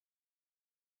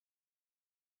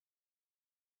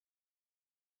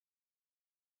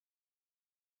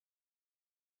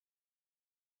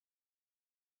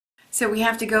So we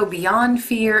have to go beyond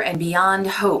fear and beyond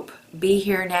hope. Be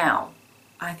here now.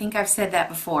 I think I've said that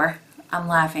before. I'm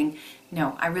laughing.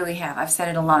 No, I really have. I've said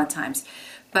it a lot of times.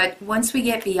 But once we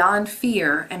get beyond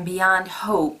fear and beyond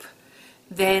hope,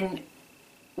 then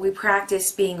we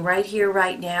practice being right here,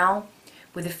 right now,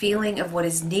 with a feeling of what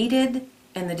is needed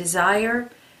and the desire,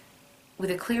 with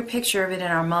a clear picture of it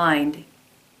in our mind.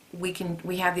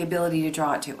 We have the ability to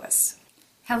draw it to us.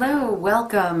 Hello,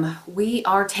 welcome. We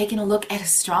are taking a look at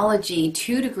astrology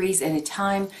 2 degrees at a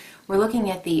time. We're looking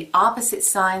at the opposite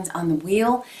signs on the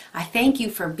wheel. I thank you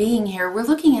for being here. We're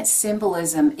looking at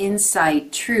symbolism,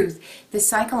 insight, truth, the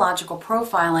psychological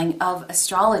profiling of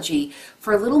astrology.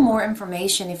 For a little more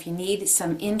information, if you need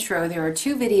some intro, there are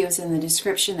 2 videos in the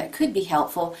description that could be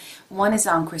helpful. One is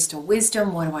on crystal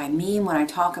wisdom. What do I mean when I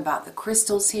talk about the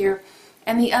crystals here?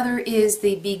 And the other is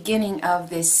the beginning of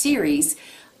this series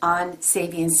on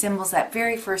Sabian symbols. That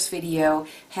very first video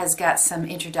has got some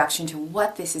introduction to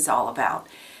what this is all about.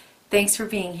 Thanks for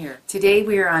being here. Today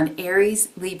we are on Aries,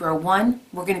 Libra 1.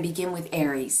 We're going to begin with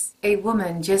Aries. A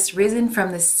woman just risen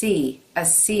from the sea. A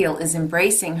seal is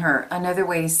embracing her. Another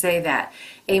way to say that.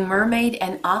 A mermaid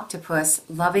and octopus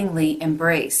lovingly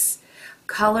embrace.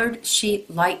 Colored sheet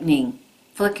lightning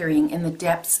flickering in the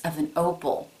depths of an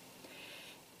opal.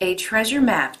 A treasure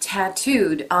map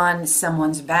tattooed on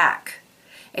someone's back.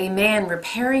 A man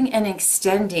repairing and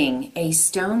extending a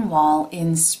stone wall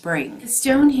in spring. The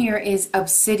stone here is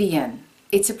obsidian.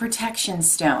 It's a protection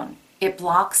stone. It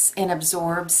blocks and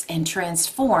absorbs and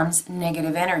transforms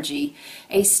negative energy.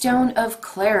 A stone of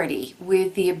clarity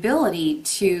with the ability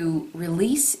to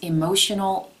release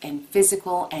emotional and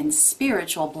physical and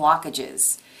spiritual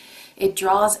blockages. It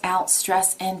draws out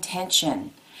stress and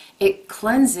tension. It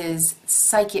cleanses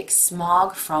psychic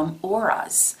smog from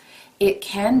auras. It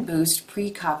can boost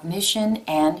precognition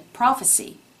and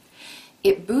prophecy.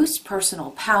 It boosts personal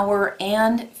power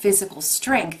and physical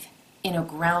strength in a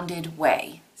grounded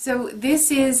way. So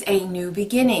this is a new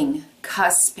beginning,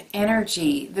 cusp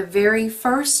energy, the very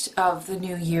first of the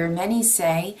new year, many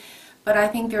say, but I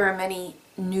think there are many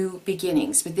new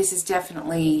beginnings, but this is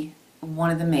definitely one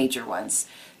of the major ones.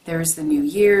 There's the new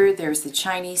year, there's the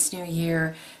Chinese New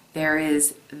Year, there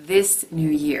is this new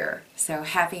year. So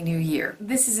happy new year.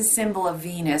 This is a symbol of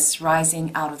Venus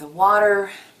rising out of the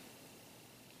water,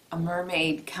 a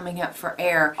mermaid coming up for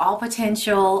air. All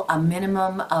potential, a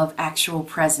minimum of actual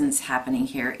presence happening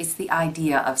here. It's the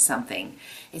idea of something.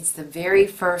 It's the very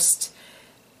first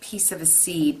piece of a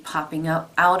seed popping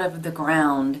up out of the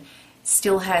ground.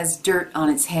 Still has dirt on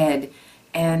its head,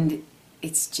 and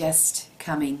it's just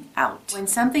coming out. When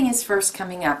something is first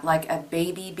coming up, like a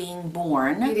baby being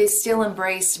born, it is still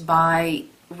embraced by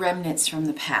remnants from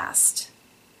the past.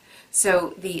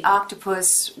 So the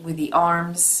octopus with the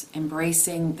arms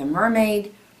embracing the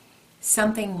mermaid,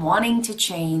 something wanting to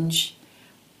change,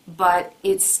 but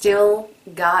it's still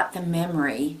got the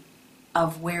memory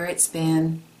of where it's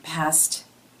been, past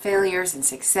failures and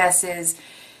successes,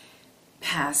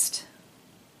 past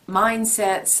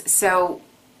mindsets. So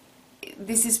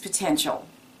this is potential,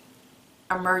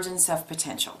 emergence of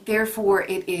potential. Therefore,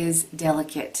 it is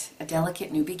delicate, a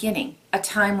delicate new beginning, a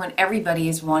time when everybody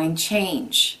is wanting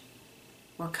change.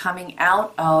 We're coming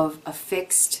out of a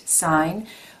fixed sign.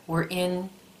 We're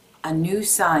in a new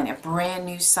sign, a brand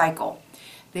new cycle.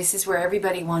 This is where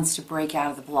everybody wants to break out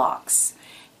of the blocks.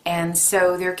 And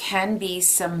so there can be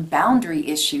some boundary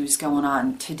issues going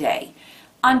on today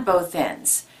on both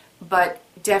ends. But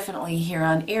definitely here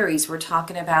on Aries, we're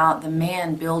talking about the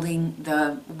man building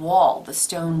the wall, the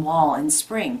stone wall in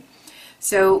spring.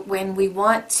 So when we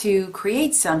want to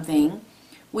create something,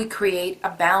 we create a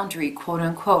boundary, quote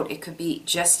unquote. It could be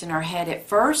just in our head at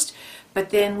first,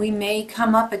 but then we may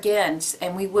come up against,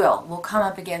 and we'll come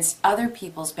up against other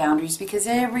people's boundaries because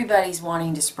everybody's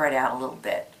wanting to spread out a little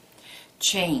bit.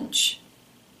 Change,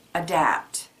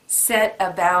 adapt, set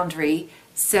a boundary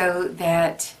so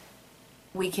that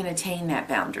we can attain that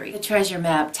boundary. The treasure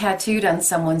map tattooed on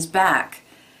someone's back.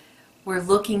 We're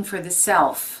looking for the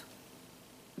self,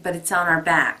 but it's on our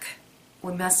back.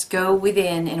 We must go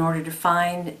within in order to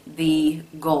find the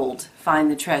gold, find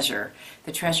the treasure.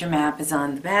 The treasure map is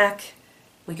on the back.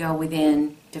 We go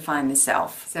within to find the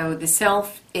self. So the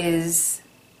self is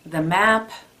the map,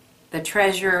 the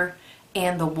treasure,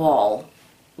 and the wall.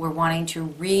 We're wanting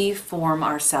to reform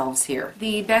ourselves here.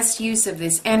 The best use of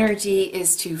this energy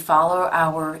is to follow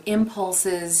our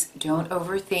impulses. Don't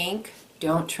overthink.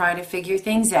 Don't try to figure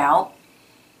things out.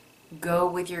 Go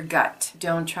with your gut.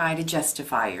 Don't try to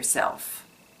justify yourself.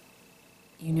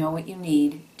 You know what you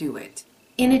need, do it.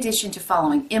 In addition to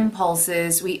following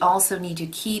impulses, we also need to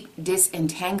keep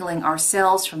disentangling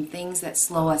ourselves from things that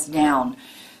slow us down.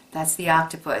 That's the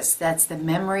octopus. That's the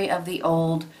memory of the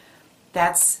old.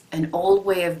 That's an old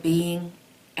way of being.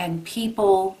 And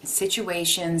people,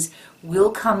 situations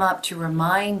will come up to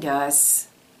remind us,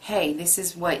 hey, this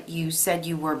is what you said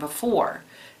you were before.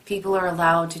 People are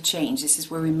allowed to change. This is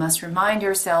where we must remind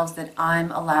ourselves that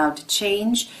I'm allowed to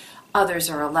change. Others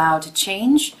are allowed to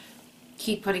change.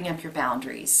 Keep putting up your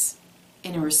boundaries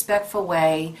in a respectful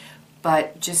way,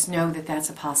 but just know that that's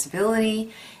a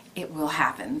possibility. It will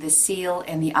happen. The seal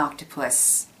and the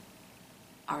octopus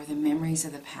are the memories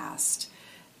of the past.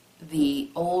 The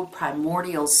old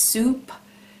primordial soup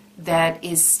that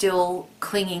is still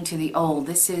clinging to the old.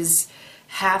 This is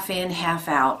half in, half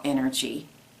out energy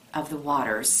of the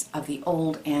waters of the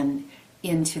old and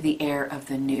into the air of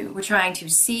the new. We're trying to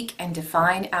seek and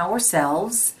define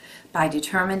ourselves by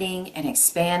determining and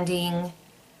expanding,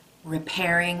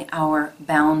 repairing our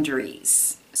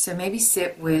boundaries. So maybe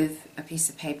sit with a piece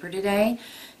of paper today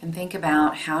and think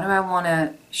about, how do I want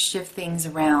to shift things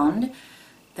around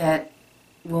that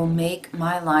will make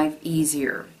my life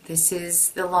easier? This is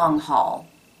the long haul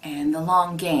and the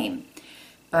long game.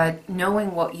 But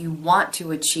knowing what you want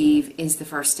to achieve is the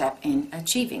first step in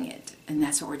achieving it. And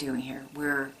that's what we're doing here.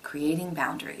 We're creating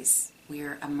boundaries.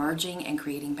 We're emerging and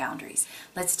creating boundaries.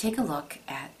 Let's take a look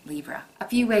at Libra. A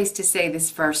few ways to say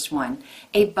this first one.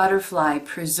 A butterfly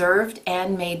preserved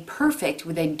and made perfect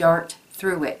with a dart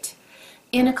through it.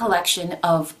 In a collection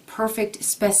of perfect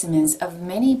specimens of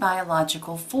many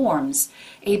biological forms,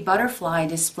 a butterfly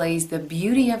displays the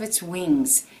beauty of its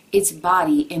wings, its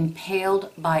body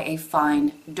impaled by a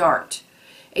fine dart.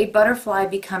 A butterfly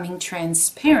becoming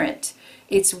transparent,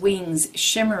 its wings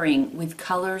shimmering with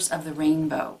colors of the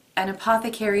rainbow. An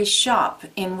apothecary's shop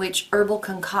in which herbal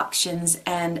concoctions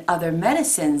and other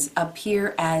medicines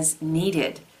appear as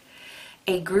needed.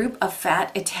 A group of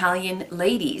fat Italian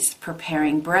ladies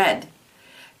preparing bread.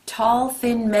 Tall,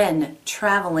 thin men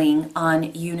traveling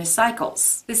on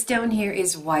unicycles. The stone here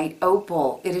is white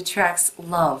opal. It attracts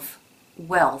love,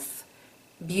 wealth,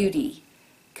 beauty,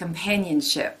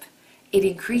 companionship. It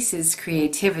increases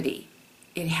creativity.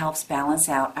 It helps balance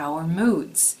out our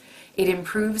moods. It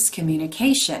improves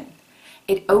communication.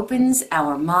 It opens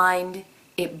our mind.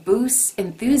 It boosts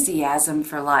enthusiasm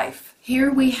for life.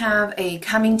 Here we have a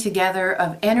coming together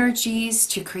of energies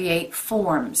to create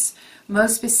forms.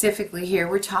 Most specifically here,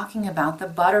 we're talking about the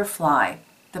butterfly.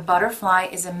 The butterfly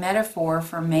is a metaphor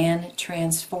for man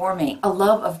transforming. A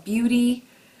love of beauty.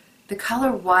 The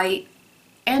color white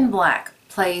and black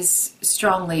plays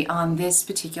strongly on this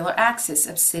particular axis,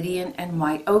 obsidian and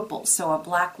white opal. So a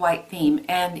black-white theme,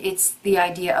 and it's the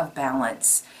idea of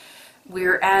balance.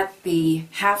 We're at the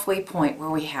halfway point where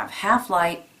we have half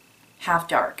light, half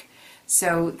dark.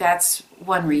 So that's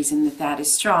one reason that that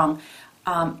is strong.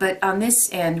 But on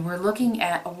this end, we're looking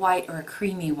at a white or a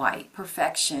creamy white.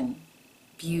 Perfection,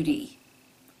 beauty,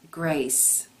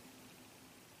 grace,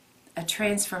 a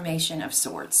transformation of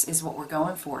sorts is what we're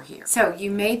going for here. So you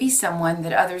may be someone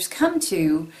that others come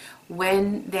to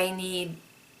when they need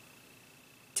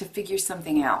to figure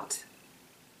something out,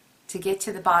 to get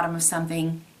to the bottom of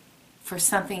something, for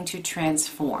something to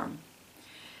transform.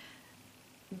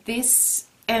 This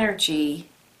energy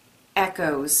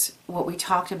echoes what we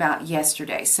talked about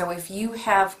yesterday. So if you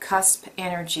have cusp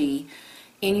energy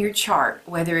in your chart,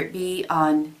 whether it be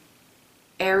on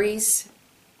Aries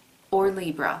or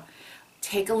Libra,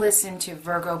 take a listen to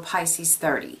Virgo Pisces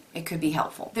 30. It could be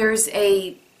helpful. There's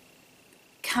a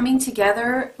coming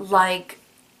together like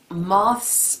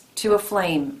moths to a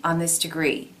flame on this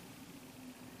degree.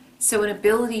 So an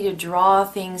ability to draw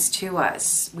things to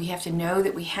us. We have to know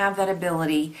that we have that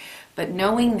ability, but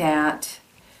knowing that,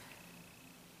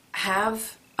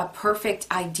 have a perfect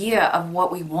idea of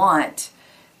what we want,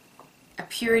 a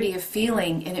purity of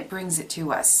feeling, and it brings it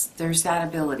to us. There's that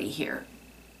ability here.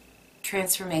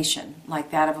 Transformation, like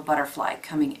that of a butterfly,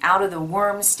 coming out of the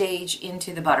worm stage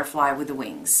into the butterfly with the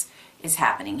wings, is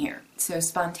happening here. So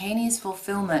spontaneous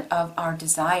fulfillment of our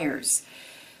desires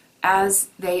as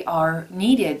they are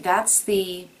needed. That's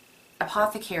the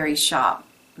apothecary shop,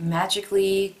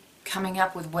 magically coming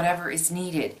up with whatever is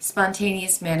needed.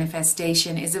 Spontaneous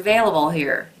manifestation is available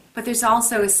here. But there's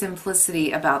also a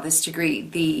simplicity about this degree.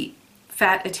 The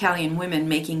fat Italian women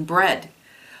making bread.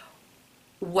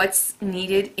 What's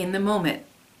needed in the moment.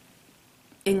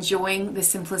 Enjoying the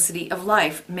simplicity of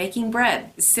life. Making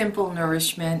bread. Simple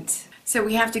nourishment. So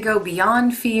we have to go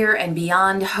beyond fear and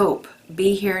beyond hope.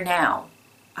 Be here now.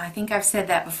 I think I've said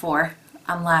that before.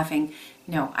 I'm laughing.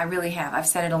 No, I really have. I've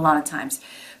said it a lot of times.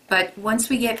 But once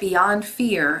we get beyond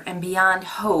fear and beyond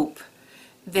hope,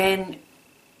 then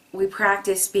we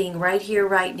practice being right here,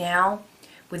 right now,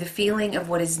 with a feeling of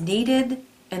what is needed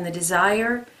and the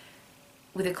desire,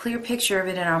 with a clear picture of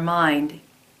it in our mind,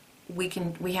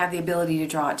 we have the ability to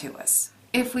draw it to us.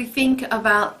 If we think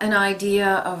about an idea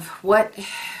of what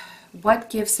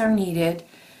gifts are needed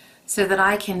so that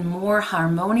I can more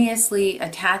harmoniously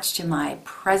attach to my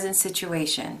present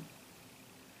situation,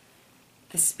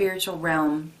 the spiritual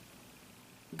realm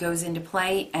goes into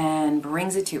play and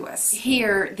brings it to us.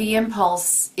 Here, the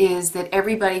impulse is that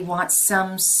everybody wants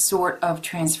some sort of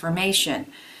transformation.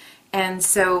 And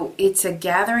so it's a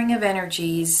gathering of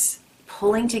energies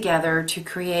pulling together to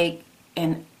create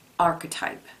an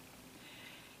archetype.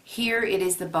 Here it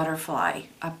is the butterfly.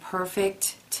 A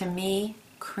perfect, to me,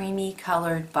 creamy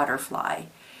colored butterfly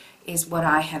is what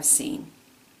I have seen.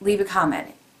 Leave a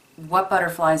comment. What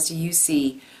butterflies do you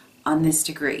see on this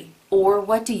degree? Or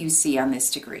what do you see on this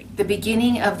degree? The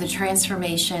beginning of the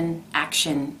transformation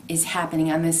action is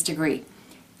happening on this degree.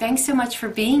 Thanks so much for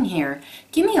being here.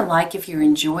 Give me a like if you're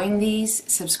enjoying these.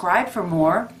 Subscribe for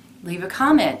more. Leave a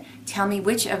comment. Tell me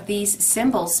which of these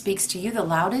symbols speaks to you the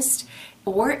loudest,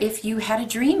 or if you had a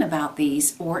dream about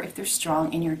these, or if they're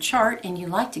strong in your chart and you'd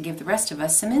like to give the rest of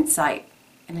us some insight.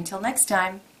 And until next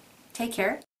time, take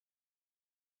care.